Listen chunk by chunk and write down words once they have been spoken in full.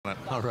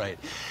All right.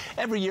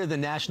 Every year, the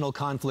National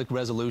Conflict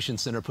Resolution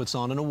Center puts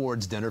on an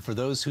awards dinner for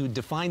those who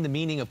define the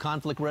meaning of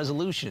conflict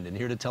resolution. And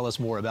here to tell us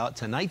more about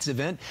tonight's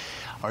event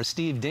are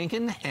Steve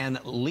Dinkin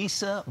and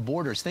Lisa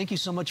Borders. Thank you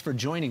so much for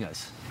joining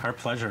us. Our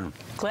pleasure.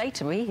 Great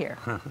to be here.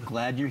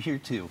 Glad you're here,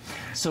 too.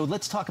 So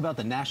let's talk about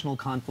the National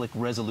Conflict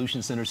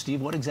Resolution Center. Steve,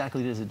 what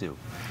exactly does it do?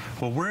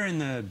 Well, we're in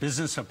the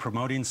business of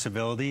promoting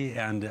civility,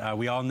 and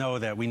we all know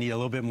that we need a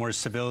little bit more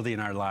civility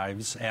in our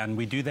lives, and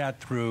we do that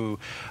through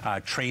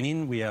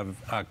training. We have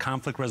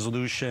conflict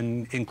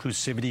resolution,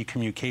 inclusivity,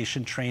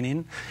 communication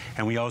training,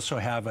 and we also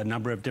have a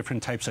number of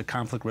different types of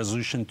conflict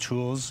resolution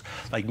tools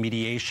like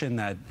mediation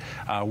that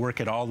work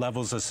at all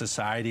levels of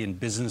society, in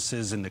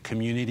businesses, in the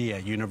community,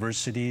 at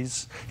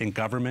universities, in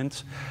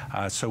government.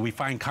 So we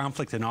find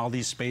conflict in all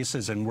these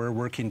spaces, and we're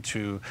working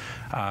to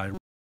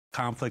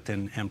conflict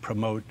and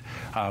promote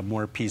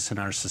more peace in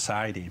our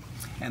society.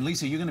 And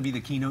Lisa, you're going to be the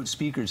keynote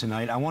speaker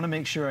tonight. I want to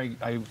make sure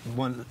I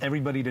want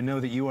everybody to know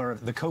that you are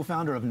the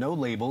co-founder of No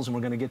Labels, and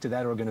we're going to get to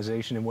that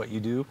organization and what you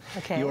do.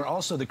 Okay. You are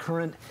also the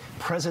current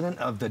president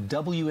of the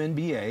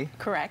WNBA.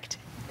 Correct.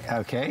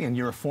 Okay, and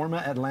you're a former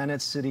Atlanta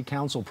City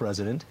Council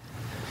president.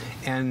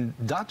 And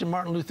Dr.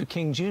 Martin Luther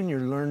King Jr.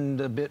 learned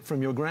a bit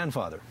from your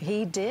grandfather.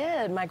 He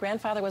did. My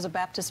grandfather was a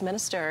Baptist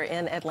minister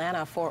in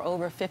Atlanta for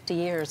over 50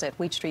 years at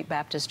Wheat Street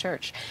Baptist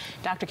Church.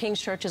 Dr. King's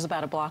church is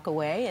about a block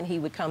away, and he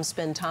would come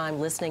spend time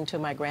listening to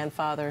my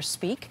grandfather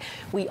speak.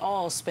 We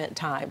all spent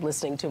time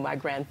listening to my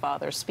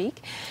grandfather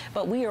speak.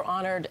 But we are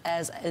honored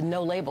as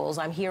No Labels.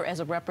 I'm here as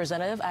a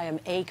representative. I am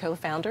a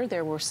co-founder.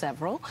 There were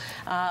several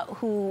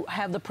who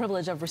have the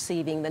privilege of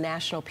receiving the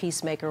National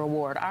Peacemaker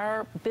Award.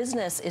 Our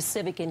business is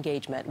civic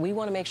engagement. We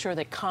want to make sure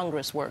that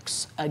Congress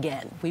works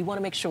again. We want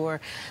to make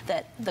sure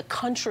that the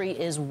country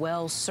is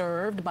well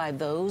served by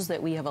those that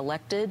we have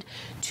elected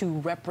to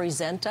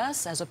represent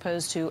us, as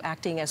opposed to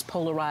acting as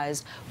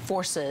polarized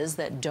forces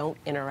that don't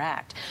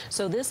interact.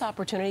 So this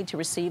opportunity to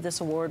receive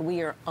this award,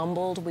 we are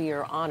humbled, we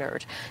are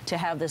honored to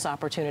have this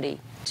opportunity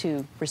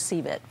to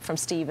receive it from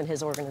Steve and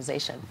his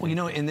organization. Well, you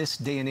know, in this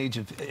day and age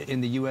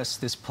in the U.S.,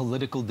 this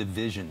political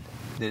division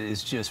that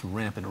is just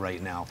rampant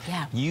right now.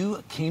 Yeah.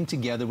 You came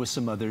together with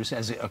some others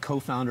as a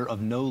co-founder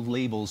of No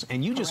Labels,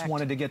 and you just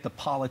wanted to get the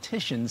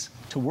politicians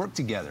to work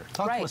together.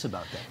 Talk to us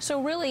about that.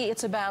 So really,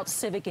 it's about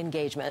civic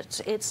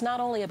engagement. It's not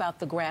only about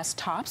the grass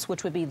tops,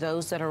 which would be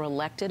those that are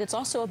elected. It's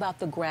also about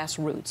the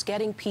grassroots,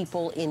 getting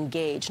people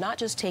engaged, not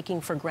just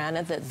taking for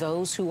granted that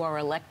those who are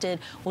elected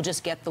will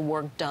just get the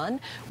work done.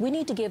 We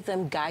need to give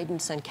them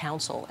guidance and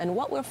counsel. And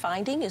what we're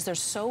finding is there's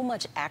so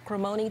much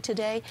acrimony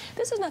today.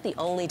 This is not the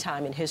only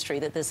time in history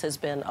that this has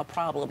been a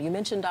problem. You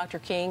mentioned Dr.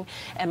 King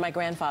and my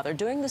grandfather.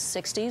 During the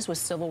 60s with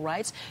civil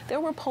rights, there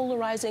were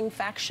polarizing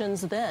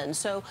factions then.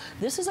 So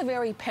this is a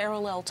very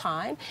parallel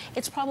time.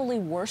 It's probably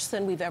worse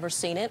than we've ever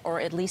seen it, or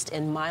at least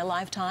in my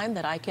lifetime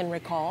that I can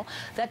recall.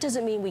 That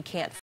doesn't mean we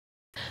can't.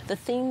 The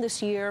theme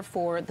this year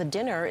for the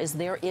dinner is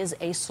there is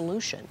a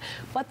solution.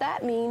 But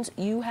that means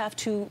you have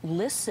to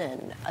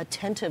listen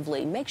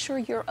attentively. Make sure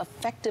you're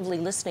effectively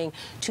listening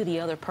to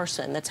the other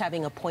person that's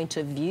having a point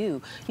of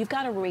view. You've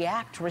got to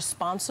react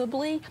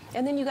responsibly,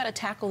 and then you've got to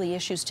tackle the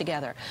issues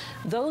together.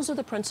 Those are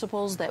the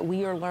principles that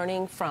we are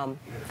learning from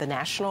the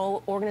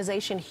national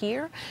organization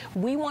here.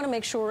 We want to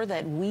make sure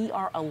that we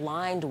are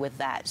aligned with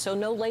that. So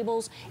No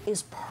Labels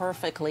is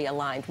perfectly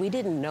aligned. We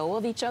didn't know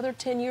of each other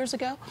 10 years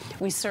ago.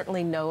 We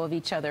certainly know of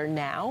each other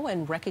now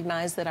and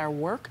recognize that our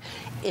work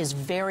is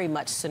very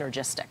much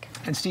synergistic.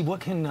 And Steve, what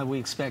can we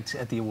expect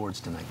at the awards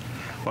tonight?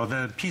 Well,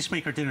 the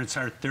Peacemaker dinner, it's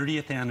our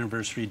 30th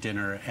anniversary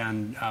dinner,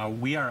 and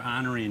we are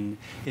honoring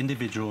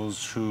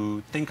individuals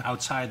who think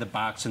outside the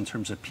box in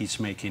terms of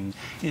peacemaking,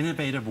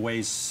 innovative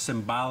ways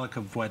symbolic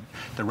of what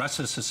the rest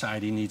of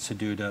society needs to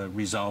do to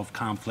resolve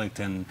conflict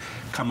and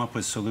come up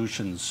with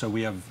solutions. So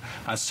we have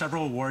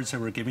several awards that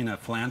we're giving: a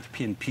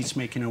Philanthropy and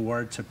Peacemaking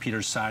Award to Peter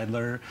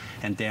Seidler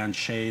and Dan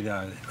Shea,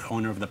 the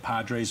owner of the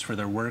Padres, for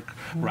their work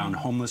around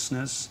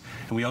homelessness.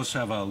 And we also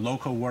have a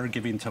local award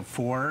giving to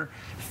 4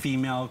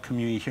 female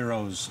community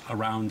heroes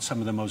around some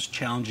of the most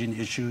challenging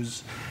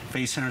issues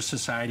facing our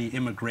society: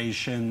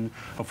 immigration,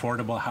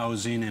 affordable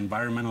housing,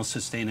 environmental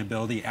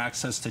sustainability,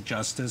 access to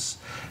justice.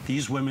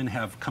 These women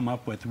have come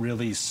up with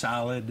really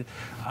solid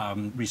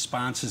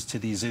responses to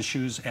these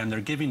issues, and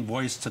they're giving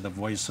voice to the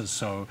voiceless.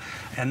 So,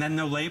 and then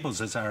No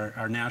Labels is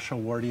our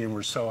national awardee, and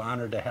we're so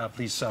honored to have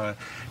Lisa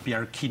be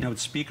our keynote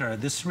speaker.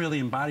 This really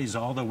embodies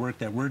all the work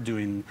that we're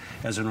doing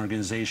as an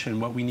organization,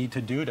 what we need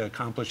to do to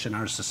accomplish in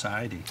our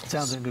society.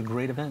 Sounds like a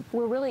great event.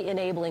 We're really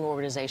enabling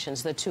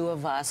organizations, the two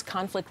of us: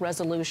 conflict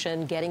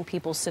resolution, getting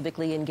people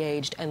civically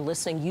engaged, and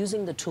listening,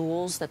 using the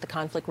tools that the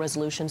Conflict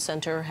Resolution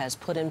Center has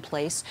put in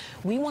place.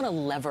 We want to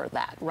lever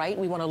that, right?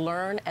 We want to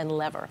learn and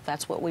lever.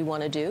 That's what we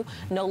want to do.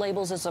 No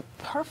Labels is a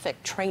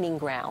perfect training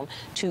ground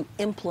to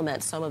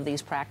implement some of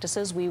these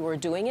practices. We were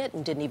doing it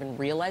and didn't even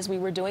realize we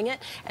were doing it,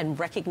 and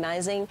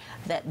recognizing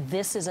that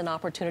this is an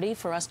opportunity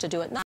for us to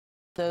do it.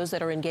 those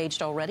that are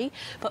engaged already,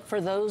 but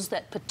for those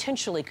that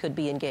potentially could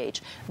be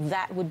engaged,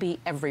 that would be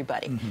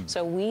everybody.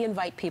 So we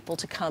invite people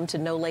to come to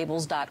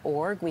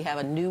nolabels.org. We have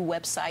a new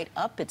website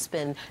up. It's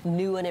been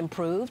new and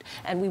improved,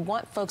 and we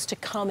want folks to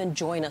come and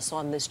join us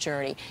on this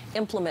journey,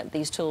 implement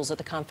these tools that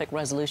the Conflict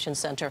Resolution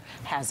Center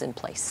has in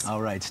place.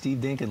 All right, Steve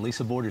Dinkin,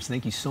 Lisa Borders,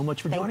 thank you so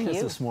much for joining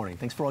us this morning.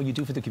 Thanks for all you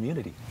do for the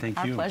community.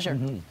 Thank you. Our pleasure.